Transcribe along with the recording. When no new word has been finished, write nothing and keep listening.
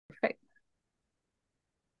Perfect.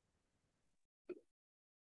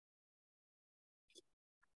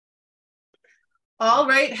 All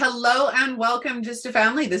right. Hello and welcome, Just a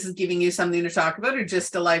Family. This is giving you something to talk about, or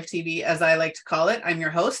Just a Live TV, as I like to call it. I'm your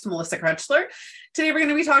host, Melissa Crutchler. Today, we're going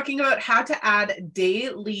to be talking about how to add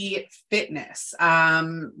daily fitness,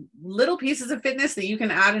 little pieces of fitness that you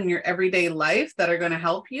can add in your everyday life that are going to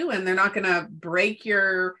help you, and they're not going to break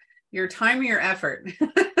your time or your effort.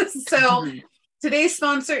 So today's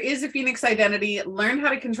sponsor is a Phoenix Identity. Learn how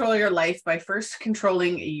to control your life by first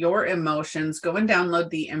controlling your emotions. Go and download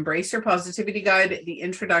the Embrace Your Positivity Guide, the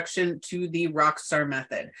introduction to the Rockstar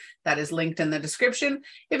Method. That is linked in the description.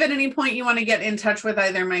 If at any point you want to get in touch with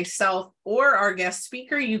either myself or our guest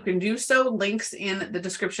speaker, you can do so. Links in the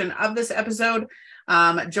description of this episode.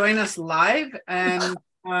 Join us live and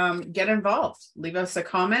get involved. Leave us a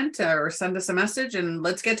comment or send us a message and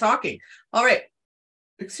let's get talking. All right.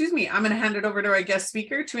 Excuse me, I'm going to hand it over to our guest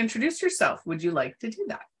speaker to introduce yourself. Would you like to do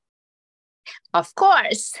that? Of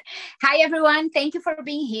course. Hi, everyone. Thank you for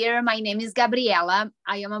being here. My name is Gabriela.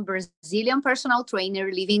 I am a Brazilian personal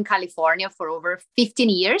trainer living in California for over 15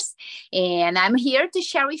 years. And I'm here to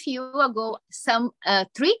share with you some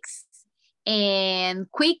tricks and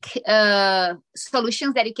quick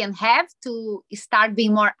solutions that you can have to start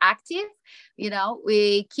being more active.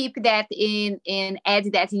 We keep that and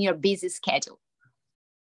add that in your busy schedule.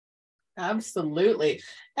 Absolutely.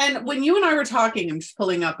 And when you and I were talking, I'm just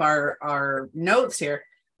pulling up our notes here.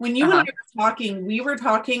 When you and I were talking, we were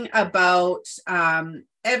talking about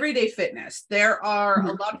everyday fitness. There are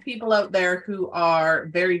a lot of people out there who are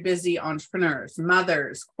very busy entrepreneurs,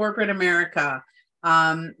 mothers, corporate America.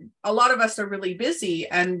 A lot of us are really busy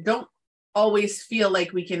and don't always feel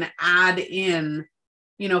like we can add in,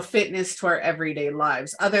 fitness to our everyday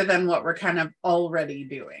lives other than what we're kind of already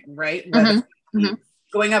doing, right?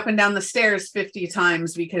 Going up and down the stairs 50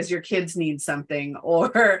 times because your kids need something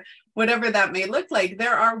or whatever that may look like.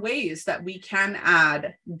 There are ways that we can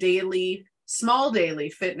add small daily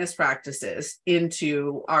fitness practices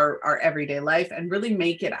into our everyday life and really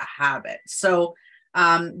make it a habit. So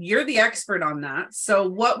you're the expert on that. So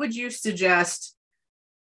what would you suggest?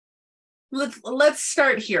 Let's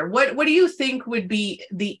start here. What do you think would be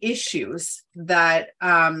the issues that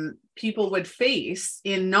people would face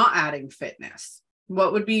in not adding fitness?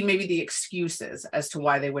 What would be maybe the excuses as to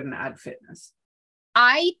why they wouldn't add fitness?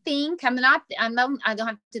 I think I don't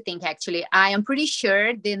have to think actually. I am pretty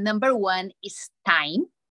sure the number one is time.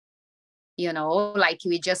 Like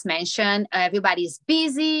we just mentioned, everybody's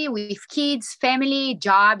busy with kids, family,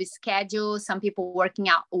 job, schedule. Some people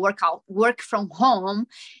work from home.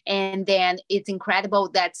 And then it's incredible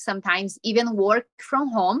that sometimes even work from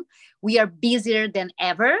home, we are busier than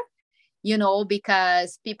ever.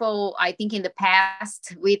 Because people, I think in the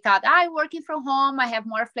past, we thought, working from home, I have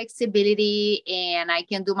more flexibility and I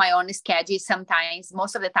can do my own schedule. Sometimes,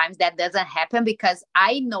 most of the times that doesn't happen because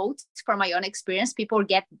I noticed from my own experience, people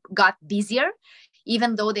got busier,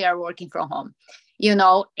 even though they are working from home,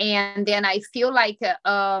 and then I feel like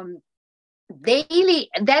daily,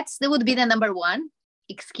 that would be the number one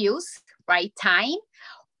excuse, right? Time.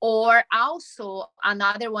 Or also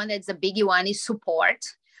another one that's a biggie one is support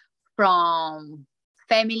from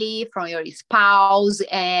family, from your spouse,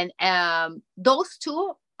 and those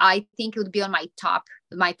two, I think would be on my top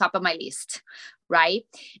of my list, right?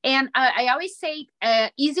 And I always say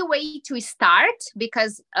easy way to start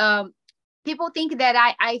because people think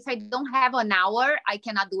that if I don't have an hour, I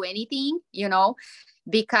cannot do anything,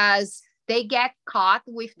 because they get caught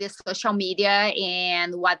with the social media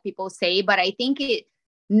and what people say. But I think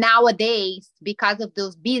nowadays, because of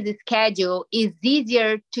those busy schedule, it's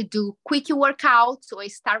easier to do quick workouts or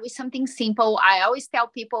start with something simple. I always tell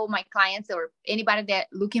people, my clients or anybody that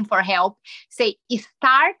looking for help, say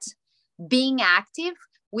start being active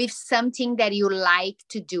with something that you like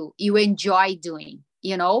to do, you enjoy doing.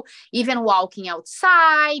 Even walking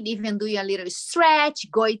outside, even doing a little stretch,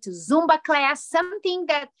 going to Zumba class, something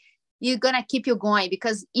that you're going to keep you going.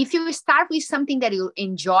 Because if you start with something that you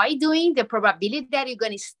enjoy doing, the probability that you're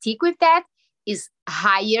going to stick with that is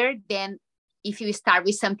higher than if you start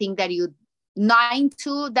with something that you're not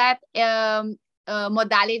into that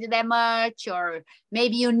modality that much, or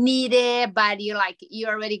maybe you need it, but you're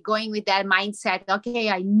already going with that mindset. Okay,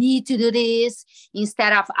 I need to do this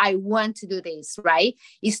instead of I want to do this, right?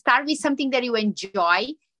 You start with something that you enjoy.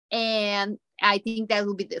 And I think that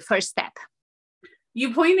will be the first step.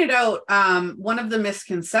 You pointed out one of the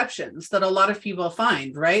misconceptions that a lot of people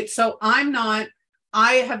find, right? So I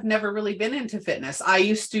have never really been into fitness. I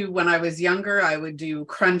used to, when I was younger, I would do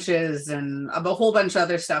crunches and a whole bunch of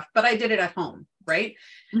other stuff, but I did it at home, right?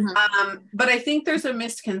 Mm-hmm. But I think there's a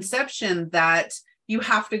misconception that you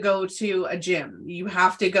have to go to a gym. You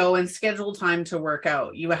have to go and schedule time to work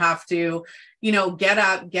out. You have to, get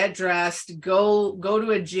up, get dressed, go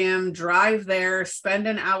to a gym, drive there, spend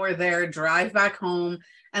an hour there, drive back home,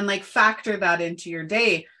 and like factor that into your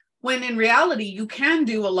day. When in reality, you can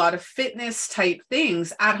do a lot of fitness type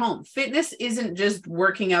things at home. Fitness isn't just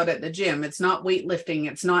working out at the gym. It's not weightlifting.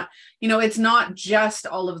 It's not, it's not just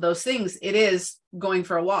all of those things. It is going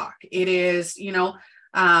for a walk. It is,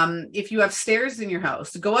 if you have stairs in your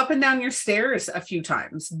house, go up and down your stairs a few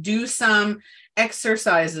times, do some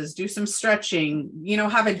exercises, do some stretching,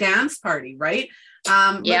 have a dance party, right?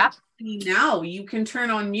 Yeah. Now you can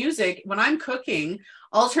turn on music. When I'm cooking,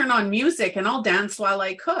 I'll turn on music and I'll dance while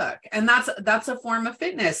I cook. And that's a form of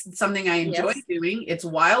fitness. It's something I enjoy doing. It's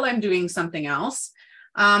while I'm doing something else.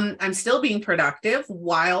 I'm still being productive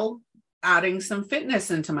while adding some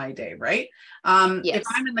fitness into my day, right? If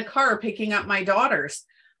I'm in the car picking up my daughters,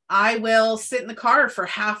 I will sit in the car for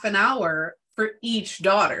half an hour for each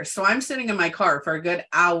daughter. So I'm sitting in my car for a good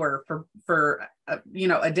hour for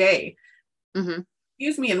a day. Mm-hmm.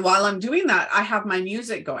 Excuse me. And while I'm doing that, I have my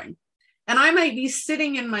music going. And I might be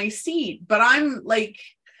sitting in my seat, but I'm like,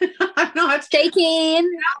 I'm not shaking.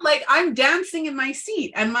 Like I'm dancing in my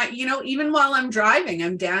seat, and even while I'm driving,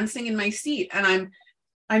 I'm dancing in my seat, and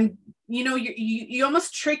I'm you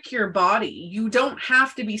almost trick your body. You don't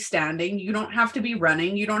have to be standing. You don't have to be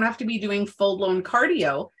running. You don't have to be doing full-blown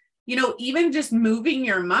cardio. Even just moving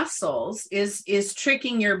your muscles is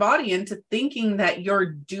tricking your body into thinking that you're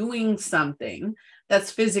doing something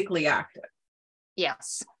that's physically active.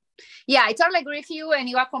 Yes. Yeah, I totally agree with you. And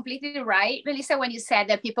you are completely right, Melissa, when you said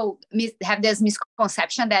that people have this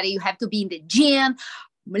misconception that you have to be in the gym,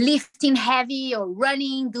 lifting heavy or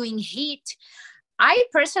running, doing HIIT. I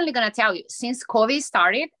personally gonna tell you, since COVID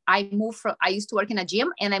started, I used to work in a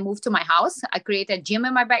gym and I moved to my house. I created a gym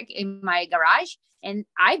in my garage, and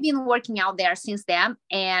I've been working out there since then.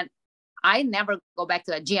 And I never go back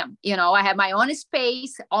to a gym. I have my own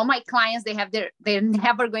space. All my clients, they're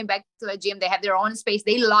never going back to a gym. They have their own space.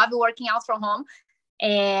 They love working out from home.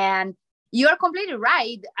 And you're completely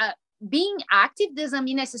right. Being active doesn't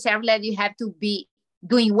mean necessarily that you have to be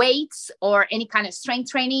doing weights or any kind of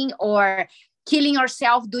strength training or killing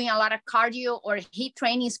yourself doing a lot of cardio or HIIT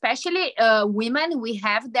training. Especially women, we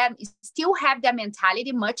still have that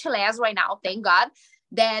mentality, much less right now, thank God,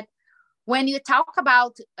 that when you talk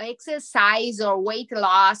about exercise or weight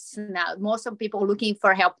loss, now most of people looking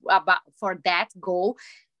for help for that goal,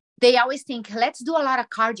 they always think, let's do a lot of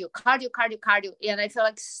cardio. And I feel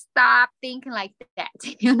like, stop thinking like that.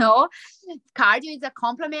 Cardio is a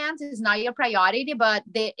complement, it's not your priority. But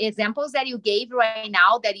the examples that you gave right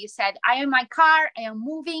now, that you said, I am in my car, I am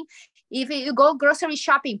moving. If you go grocery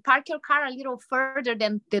shopping, park your car a little further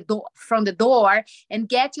than from the door and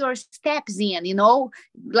get your steps in,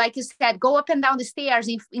 like you said, go up and down the stairs.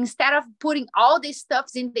 Instead of putting all these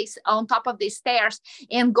stuffs on top of the stairs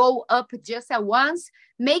and go up just at once,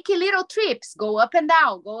 make little trips, go up and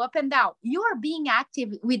down. You are being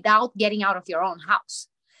active without getting out of your own house.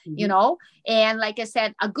 Mm-hmm. And like I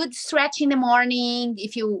said, a good stretch in the morning,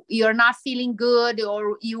 if you're not feeling good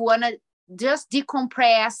or you want to just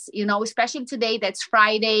decompress, especially today, that's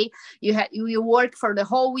Friday, you work for the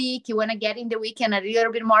whole week, you want to get in the weekend a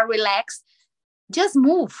little bit more relaxed, just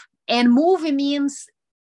move. And move means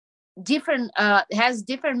has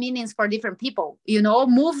different meanings for different people.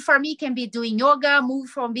 Move for me can be doing yoga, move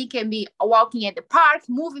for me can be walking at the park,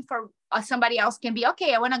 moving for somebody else can be,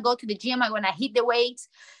 okay, I want to go to the gym, I want to hit the weights.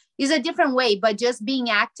 Is a different way, but just being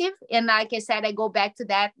active. And like I said, I go back to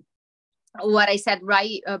that, what I said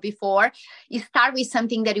before, you start with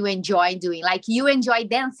something that you enjoy doing. Like you enjoy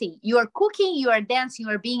dancing, you are cooking, you are dancing,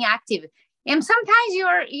 you are being active. And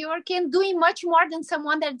sometimes you can doing much more than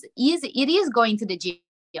someone that is going to the gym,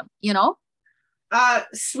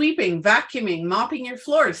 Sweeping, vacuuming, mopping your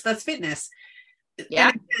floors, that's fitness. Yeah.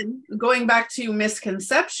 And again, going back to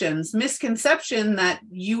misconception that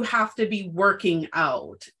you have to be working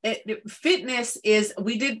out. Fitness is,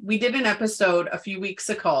 we did an episode a few weeks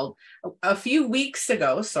ago,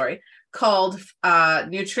 called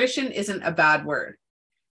Nutrition Isn't a Bad Word.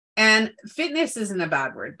 And fitness isn't a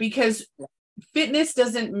bad word, because fitness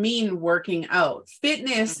doesn't mean working out.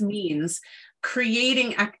 Fitness means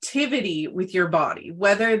creating activity with your body,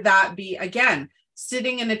 whether that be, again,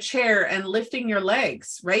 sitting in a chair and lifting your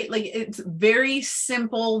legs, right? Like it's very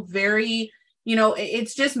simple, very,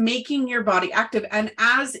 it's just making your body active. And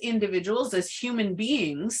as individuals, as human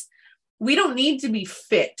beings, we don't need to be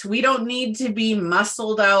fit. We don't need to be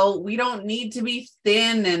muscled out. We don't need to be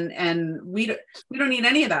thin, and we don't need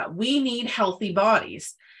any of that. We need healthy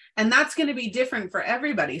bodies. And that's going to be different for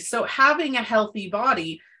everybody. So having a healthy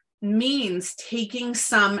body means taking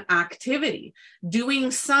some activity,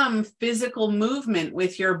 doing some physical movement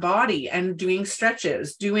with your body and doing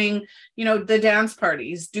stretches, doing, the dance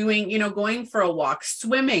parties, doing, going for a walk,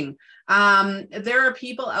 swimming. There are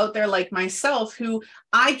people out there like myself who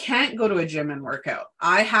I can't go to a gym and work out.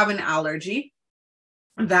 I have an allergy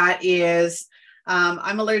that is,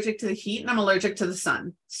 I'm allergic to the heat and I'm allergic to the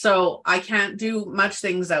sun. So I can't do much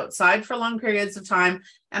things outside for long periods of time.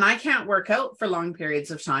 And I can't work out for long periods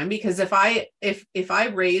of time because if I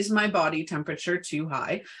raise my body temperature too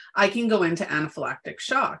high, I can go into anaphylactic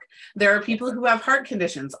shock. There are people who have heart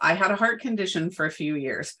conditions. I had a heart condition for a few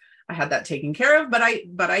years. I had that taken care of, but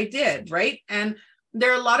I did, right? And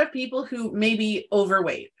there are a lot of people who may be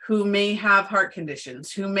overweight, who may have heart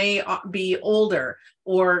conditions, who may be older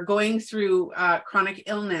or going through chronic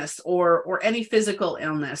illness or any physical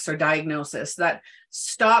illness or diagnosis that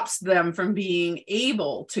stops them from being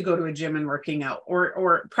able to go to a gym and working out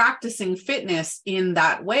or practicing fitness in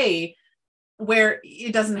that way, where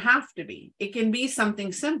it doesn't have to be. It can be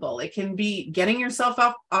something simple. It can be getting yourself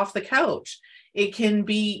off the couch. It can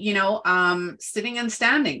be, sitting and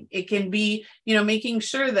standing. It can be, making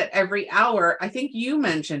sure that every hour, I think you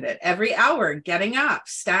mentioned it, every hour, getting up,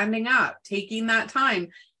 standing up, taking that time.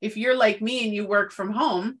 If you're like me and you work from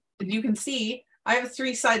home, you can see I have a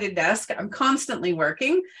 3-sided desk. I'm constantly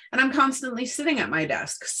working and I'm constantly sitting at my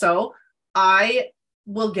desk. So I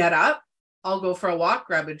will get up. I'll go for a walk,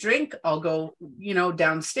 grab a drink. I'll go,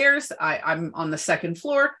 downstairs. I'm on the second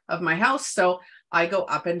floor of my house. So I go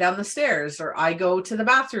up and down the stairs, or I go to the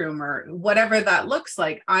bathroom, or whatever that looks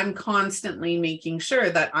like. I'm constantly making sure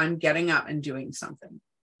that I'm getting up and doing something.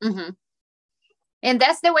 Mm-hmm. And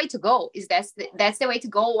that's the way to go. That's the way to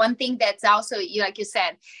go. One thing that's also, like you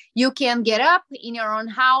said, you can get up in your own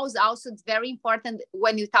house. Also, it's very important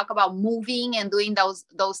when you talk about moving and doing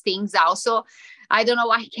those things. Also, I don't know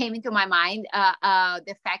why it came into my mind.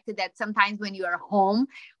 The fact that sometimes when you are home,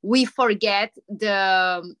 we forget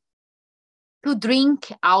to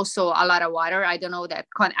drink also a lot of water. I don't know that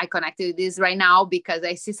I connected this right now because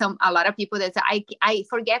I see a lot of people that say, I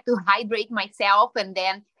forget to hydrate myself. And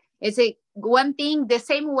then it's one thing, the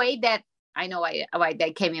same way that I know why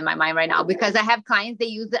that came in my mind right now, because I have clients, they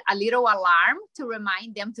use a little alarm to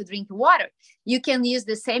remind them to drink water. You can use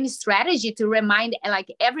the same strategy to remind,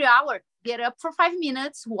 like every hour, get up for 5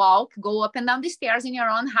 minutes, walk, go up and down the stairs in your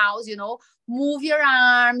own house, move your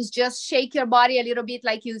arms, just shake your body a little bit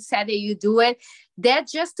like you said that you do it.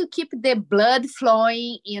 That's just to keep the blood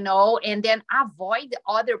flowing, and then avoid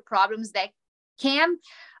other problems that can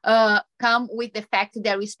come with the fact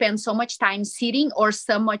that we spend so much time sitting or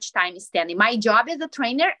so much time standing. My job as a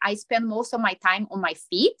trainer, I spend most of my time on my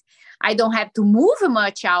feet. I don't have to move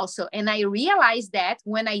much also. And I realized that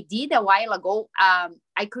when I did a while ago,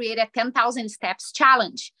 I created a 10,000 steps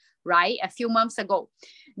challenge, right? A few months ago.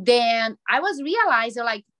 Then I was realizing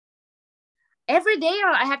like every day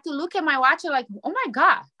I have to look at my watch and like, oh my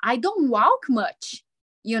God, I don't walk much,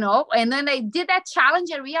 And then I did that challenge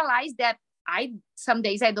and realized that some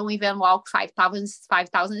days I don't even walk 5,000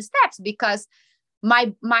 steps because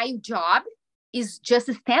my job is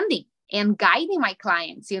just standing and guiding my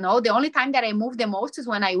clients. The only time that I move the most is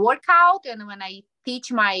when I work out and when I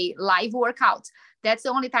teach my live workouts. That's the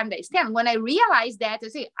only time that I stand. When I realized that, I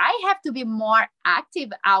say, I have to be more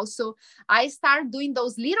active also. I start doing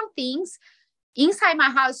those little things inside my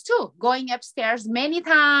house too, going upstairs many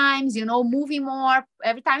times, moving more.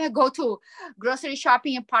 Every time I go to grocery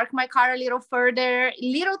shopping and park my car a little further,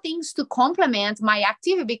 little things to complement my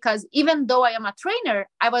activity, because even though I am a trainer,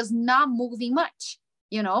 I was not moving much,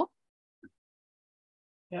 Yep,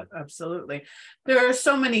 absolutely. There are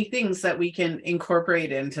so many things that we can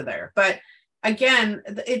incorporate into there, but again,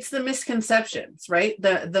 it's the misconceptions, right?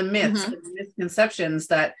 The myths, the misconceptions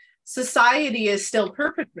that society is still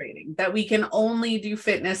perpetrating, that we can only do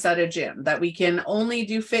fitness at a gym, that we can only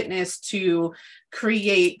do fitness to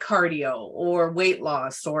create cardio or weight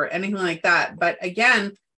loss or anything like that. But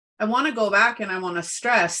again, I want to go back and I want to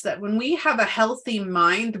stress that when we have a healthy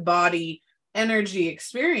mind, body, energy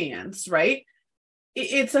experience, right?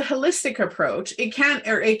 It's a holistic approach. It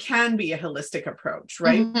can be a holistic approach,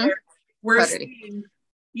 right? We're saying,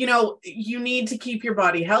 you need to keep your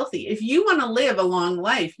body healthy. If you want to live a long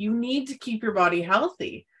life, you need to keep your body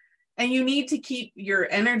healthy, and you need to keep your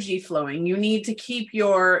energy flowing. You need to keep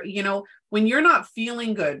your, when you're not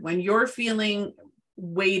feeling good, when you're feeling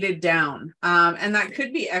weighted down. And that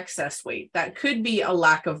could be excess weight. That could be a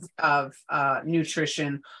lack of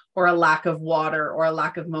nutrition, or a lack of water, or a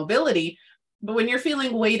lack of mobility. But when you're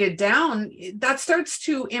feeling weighted down, that starts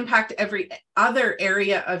to impact every other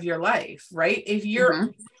area of your life, right? If you're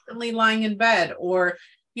constantly lying in bed, or,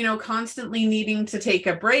 you know, constantly needing to take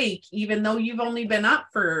a break, even though you've only been up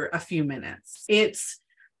for a few minutes,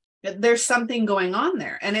 there's something going on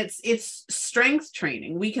there. And it's strength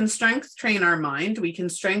training. We can strength train our mind. We can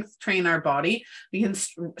strength train our body. We can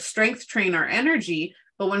strength train our energy.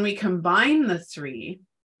 But when we combine the three,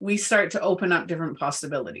 we start to open up different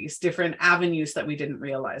possibilities, different avenues that we didn't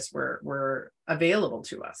realize were available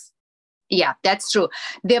to us. Yeah, that's true.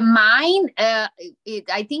 The mind,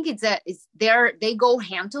 I think they go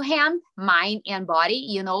hand to hand, mind and body,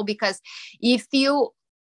 you know, because if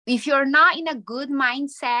you're not in a good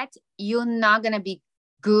mindset, you're not going to be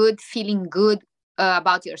feeling good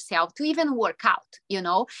about yourself to even work out, you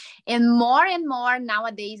know. And more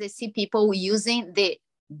nowadays, I see people using the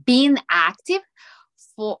being active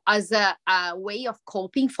as a way of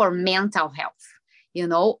coping for mental health. You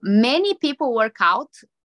know, many people work out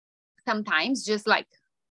sometimes just like,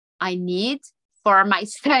 I need for my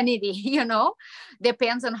sanity, you know.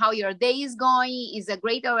 Depends on how your day is going. Is a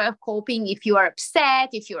great way of coping if you are upset,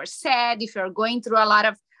 if you are sad, if you're going through a lot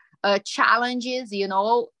of challenges, you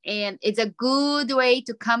know. And it's a good way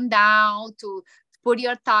to come down, to put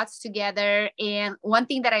your thoughts together. And one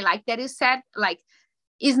thing that I like that you said, like,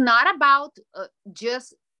 is not about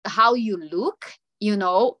just how you look, you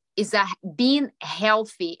know, is being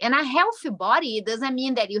healthy. And a healthy body doesn't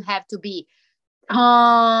mean that you have to be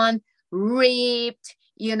ripped,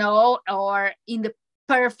 you know, or in the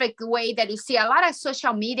perfect way that you see a lot of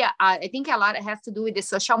social media. I think a lot has to do with the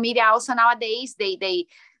social media also nowadays.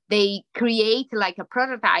 They create like a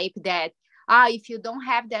prototype that if you don't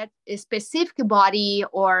have that specific body,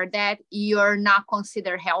 or that, you're not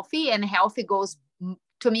considered healthy. And healthy goes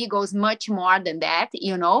much more than that,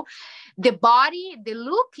 you know. The body, the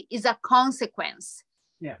look is a consequence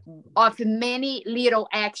of many little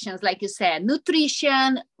actions, like you said,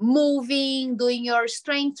 nutrition, moving, doing your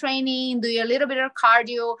strength training, doing a little bit of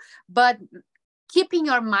cardio, but keeping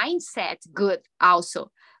your mindset good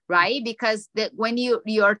also, right? Because when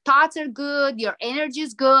your thoughts are good, your energy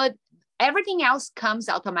is good, everything else comes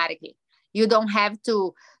automatically. You don't have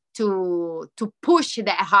to push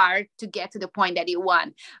that hard to get to the point that you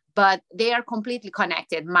want, but they are completely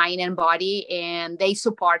connected, mind and body, and they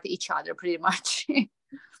support each other pretty much.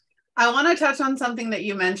 I want to touch on something that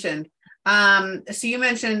you mentioned. So you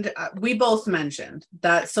mentioned, we both mentioned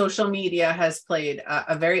that social media has played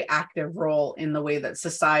a very active role in the way that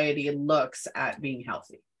society looks at being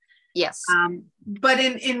healthy. Yes. But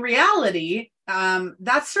in reality,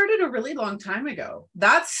 that started a really long time ago.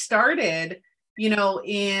 That started, you know,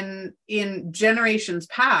 in generations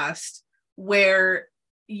past, where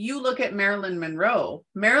you look at Marilyn Monroe.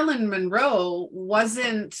 Marilyn Monroe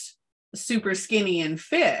wasn't super skinny and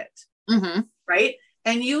fit, right?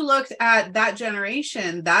 And you looked at that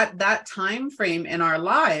generation, that time frame in our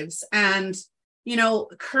lives, and, you know,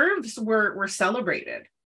 curves were celebrated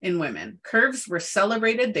in women. Curves were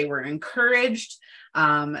celebrated. They were encouraged.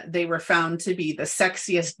 They were found to be the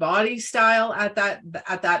sexiest body style at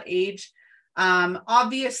that age.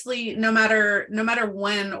 Obviously, no matter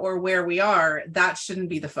when or where we are, that shouldn't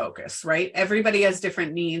be the focus, right? Everybody has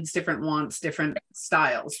different needs, different wants, different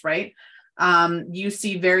styles, right? You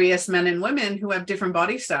see various men and women who have different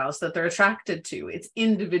body styles that they're attracted to. It's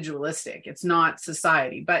individualistic. It's not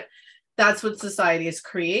society, but that's what society has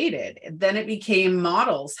created. Then it became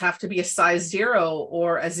models have to be a size 0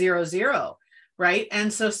 or a 0, right?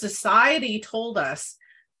 And so society told us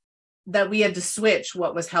that we had to switch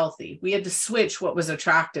what was healthy. We had to switch what was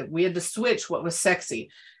attractive. We had to switch what was sexy.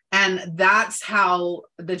 And that's how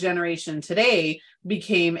the generation today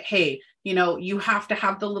became, hey, you know, you have to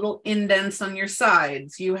have the little indents on your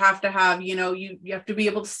sides. You have to have, you know, you have to be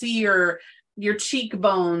able to see your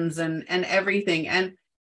cheekbones and everything. And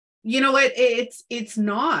you know what? It's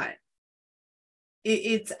not.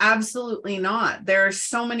 It's absolutely not. There are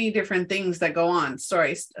so many different things that go on.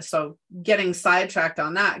 Sorry. So getting sidetracked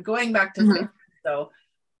on that, going back to fitness, though,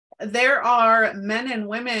 there are men and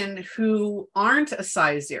women who aren't a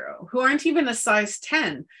size 0, who aren't even a size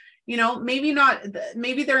 10. You know, maybe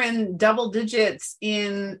they're in double digits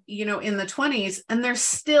in the 20s, and they're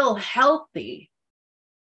still healthy.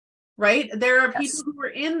 Right? There are people who are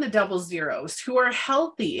in the double zeros who are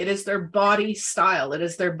healthy. It is their body style. It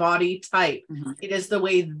is their body type. It is the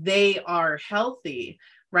way they are healthy.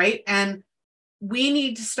 Right? And we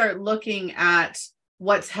need to start looking at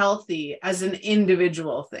what's healthy as an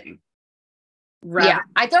individual thing. Yeah,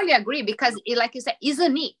 I totally agree, because like you said, is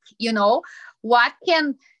unique. What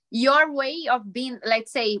can your way of being,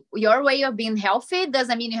 let's say your way of being healthy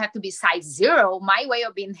doesn't mean you have to be size 0. My way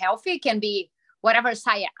of being healthy can be whatever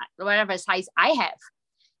size I have.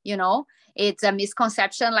 It's a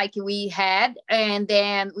misconception like we had, and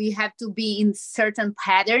then we have to be in certain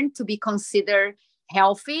pattern to be considered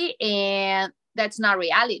healthy, and that's not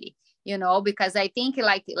reality. Because I think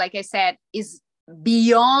like I said, is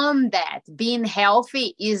beyond that. Being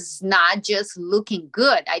healthy is not just looking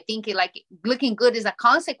good. I think like looking good is a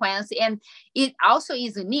consequence, and it also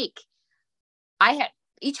is unique.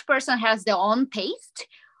 Each person has their own taste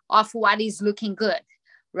of what is looking good,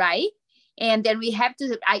 right? And then we have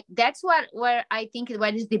to, that's where I think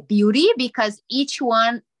what is the beauty, because each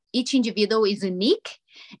individual is unique.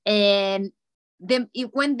 And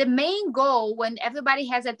when the main goal, when everybody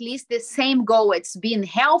has at least the same goal, it's being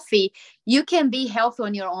healthy, you can be healthy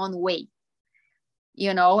on your own way,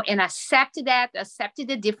 and accept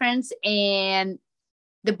the difference. And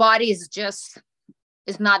the body is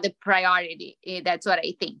not the priority. That's what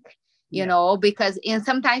I think, because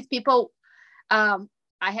sometimes people,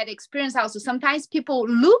 I had experience also, sometimes people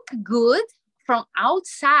look good from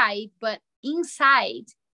outside, but inside,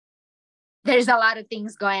 there's a lot of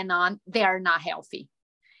things going on. They are not healthy.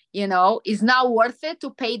 It's not worth it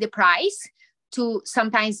to pay the price to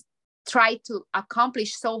sometimes try to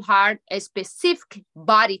accomplish so hard a specific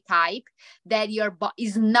body type that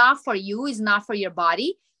is not for you, is not for your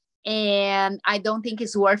body. And I don't think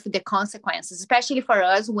it's worth the consequences, especially for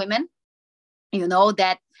us women,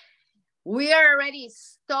 that we are already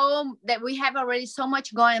we have already so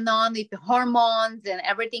much going on with the hormones and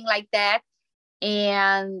everything like that.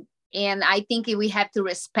 And I think we have to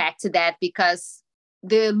respect that, because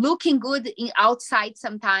the looking good outside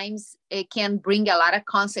sometimes it can bring a lot of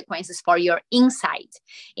consequences for your inside.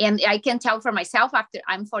 And I can tell for myself, after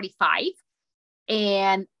I'm 45,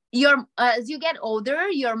 and as you get older,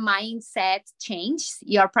 your mindset changes,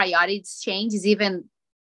 your priorities change, even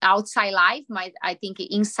outside life. I think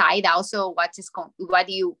inside also, what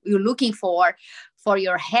you're looking for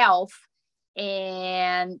your health,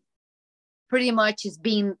 and pretty much is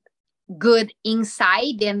being good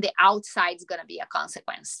inside, then the outside is going to be a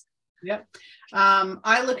consequence. Yep.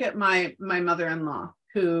 I look at my mother-in-law,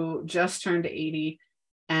 who just turned 80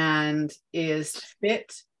 and is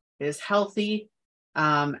fit, is healthy,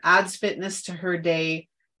 adds fitness to her day,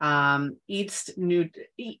 eats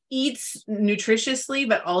nutritiously,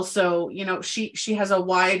 but also, she has a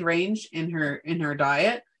wide range in her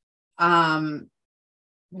diet.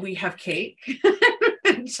 We have cake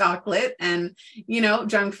and chocolate and,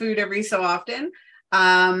 junk food every so often.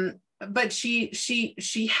 But she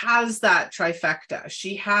has that trifecta.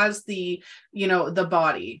 She has the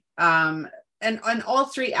body, and all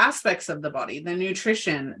three aspects of the body: the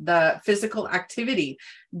nutrition, the physical activity,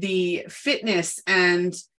 the fitness,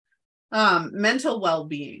 and mental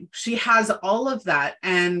well-being. She has all of that,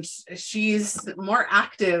 and she's more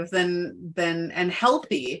active and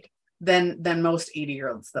healthy than most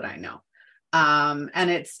 80-year-olds that I know. And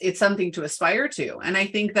it's something to aspire to. And I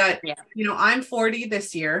think that, I'm 40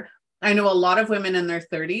 this year. I know a lot of women in their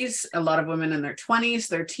 30s, a lot of women in their 20s,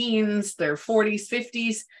 their teens, their 40s,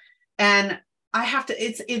 50s. And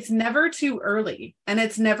it's never too early, and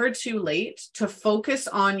it's never too late to focus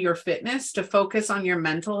on your fitness, to focus on your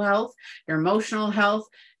mental health, your emotional health,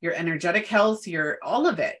 your energetic health, all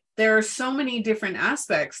of it. There are so many different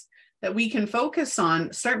aspects that we can focus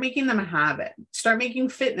on. Start making them a habit. Start making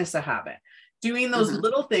fitness a habit. Doing those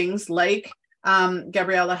little things like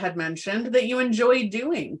Gabriela had mentioned, that you enjoy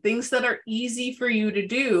doing, things that are easy for you to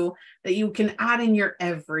do, that you can add in your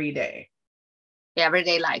everyday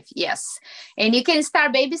life. Yes. And you can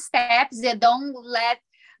start baby steps. That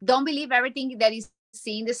don't believe everything that is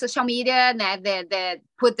seen in the social media, that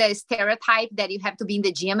put the stereotype that you have to be in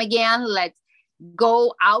the gym again. Let's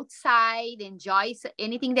go outside, enjoy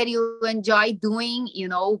anything that you enjoy doing,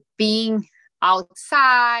 being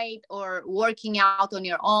outside or working out on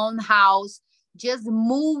your own house, just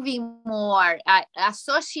moving more.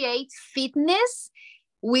 Associate fitness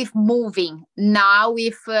with moving, now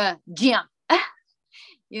with gym.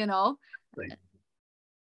 Right.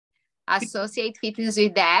 Associate fitness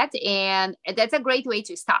with that, and that's a great way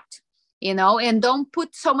to start. And don't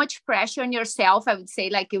put so much pressure on yourself. I would say,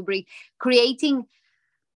 like, you bring creating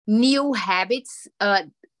new habits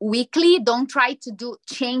weekly. Don't try to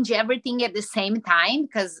change everything at the same time,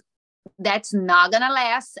 because that's not gonna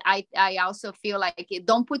last. I also feel like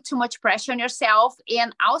don't put too much pressure on yourself.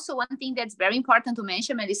 And also, one thing that's very important to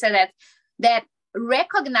mention, Melissa, that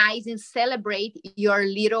recognize and celebrate your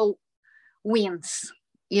little wins.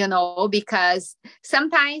 because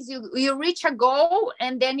sometimes you reach a goal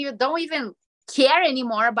and then you don't even care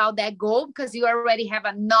anymore about that goal because you already have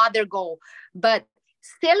another goal. But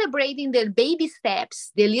celebrating the baby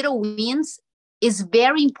steps, the little wins, is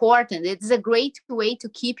very important. It's a great way to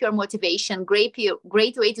keep your motivation, great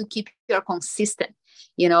way to keep your consistent.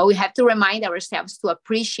 We have to remind ourselves to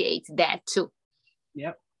appreciate that too.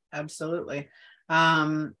 Yep, absolutely. I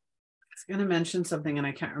was going to mention something and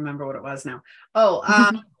I can't remember what it was now.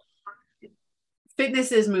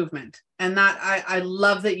 Fitness is movement. And that I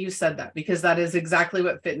love that you said that, because that is exactly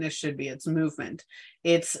what fitness should be. It's movement.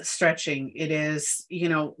 It's stretching. It is,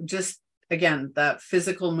 just again, that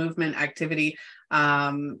physical movement activity.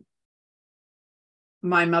 My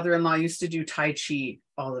mother-in-law used to do Tai Chi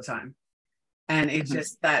all the time. And it's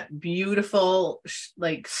just that beautiful,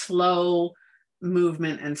 like slow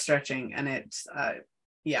movement and stretching. And it's, I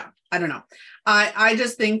don't know. I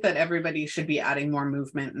just think that everybody should be adding more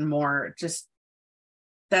movement and more just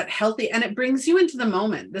that healthy, and it brings you into the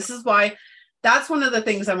moment. This is why, that's one of the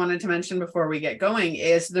things I wanted to mention before we get going,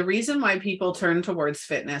 is the reason why people turn towards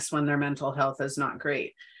fitness when their mental health is not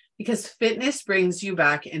great, because fitness brings you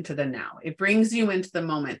back into the now. It brings you into the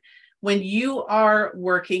moment. When you are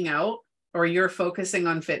working out or you're focusing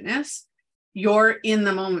on fitness, you're in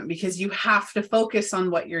the moment because you have to focus on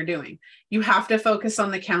what you're doing. You have to focus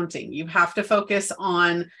on the counting. You have to focus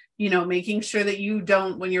on, making sure that you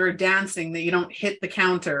don't, when you're dancing, that you don't hit the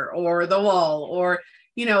counter or the wall or,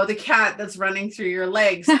 the cat that's running through your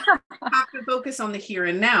legs. You have to focus on the here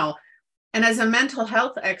and now. And as a mental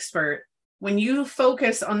health expert, when you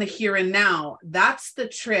focus on the here and now, that's the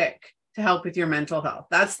trick to help with your mental health.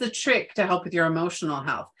 That's the trick to help with your emotional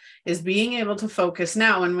health, is being able to focus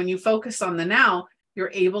now. And when you focus on the now,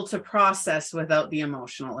 you're able to process without the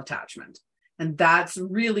emotional attachment. And that's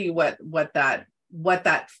really what that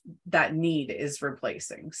need is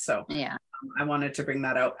replacing. So yeah, I wanted to bring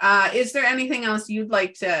that out. Is there anything else you'd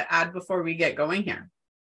like to add before we get going here?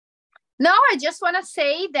 No, I just want to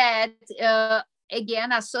say that,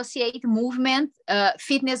 again, associate movement,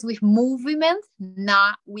 fitness with movement,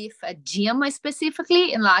 not with a gym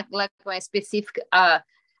specifically, and like a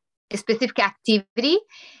specific activity,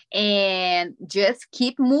 and just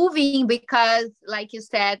keep moving, because like you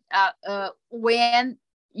said, when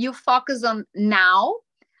you focus on now,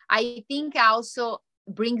 I think also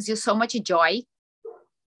brings you so much joy,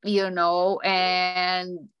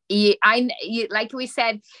 and like we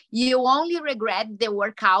said, you only regret the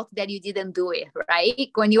workout that you didn't do it, right?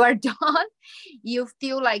 When you are done, you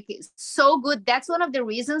feel like it's so good. That's one of the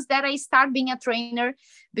reasons that I start being a trainer,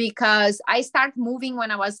 because I start moving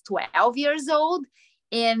when I was 12 years old,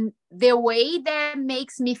 and the way that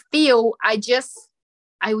makes me feel, I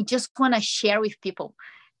would just want to share with people.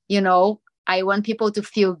 I want people to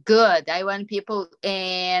feel good. I want people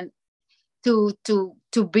and to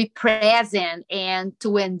be present and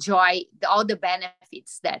to enjoy all the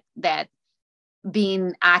benefits that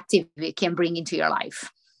being active can bring into your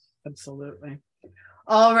life. Absolutely.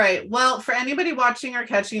 All right. Well, for anybody watching or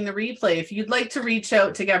catching the replay, if you'd like to reach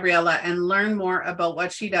out to Gabriela and learn more about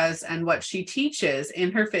what she does and what she teaches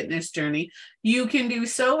in her fitness journey, you can do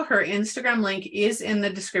so. Her Instagram link is in the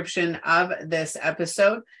description of this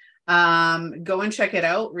episode. Go and check it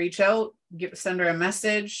out, reach out, send her a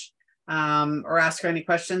message, or ask her any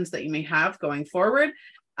questions that you may have going forward.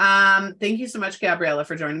 Thank you so much, Gabriela,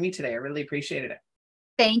 for joining me today. I really appreciated it.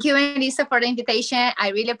 Thank you, Elisa, for the invitation. I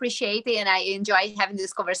really appreciate it, and I enjoyed having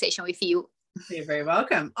this conversation with you. You're very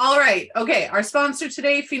welcome. All right. Okay. Our sponsor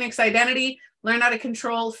today, Phoenix Identity. Learn how to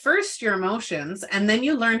control first your emotions, and then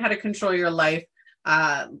you learn how to control your life.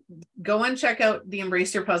 Go and check out the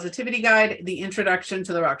Embrace Your Positivity Guide, the Introduction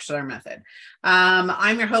to the Rockstar Method.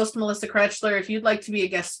 I'm your host, Melissa Kretschler. If you'd like to be a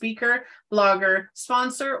guest speaker, blogger,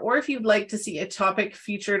 sponsor, or if you'd like to see a topic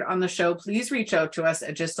featured on the show, please reach out to us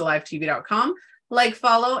at justalivetv.com. Like,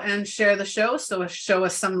 follow, and share the show. So show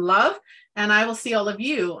us some love, and I will see all of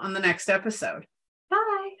you on the next episode.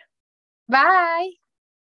 Bye. Bye.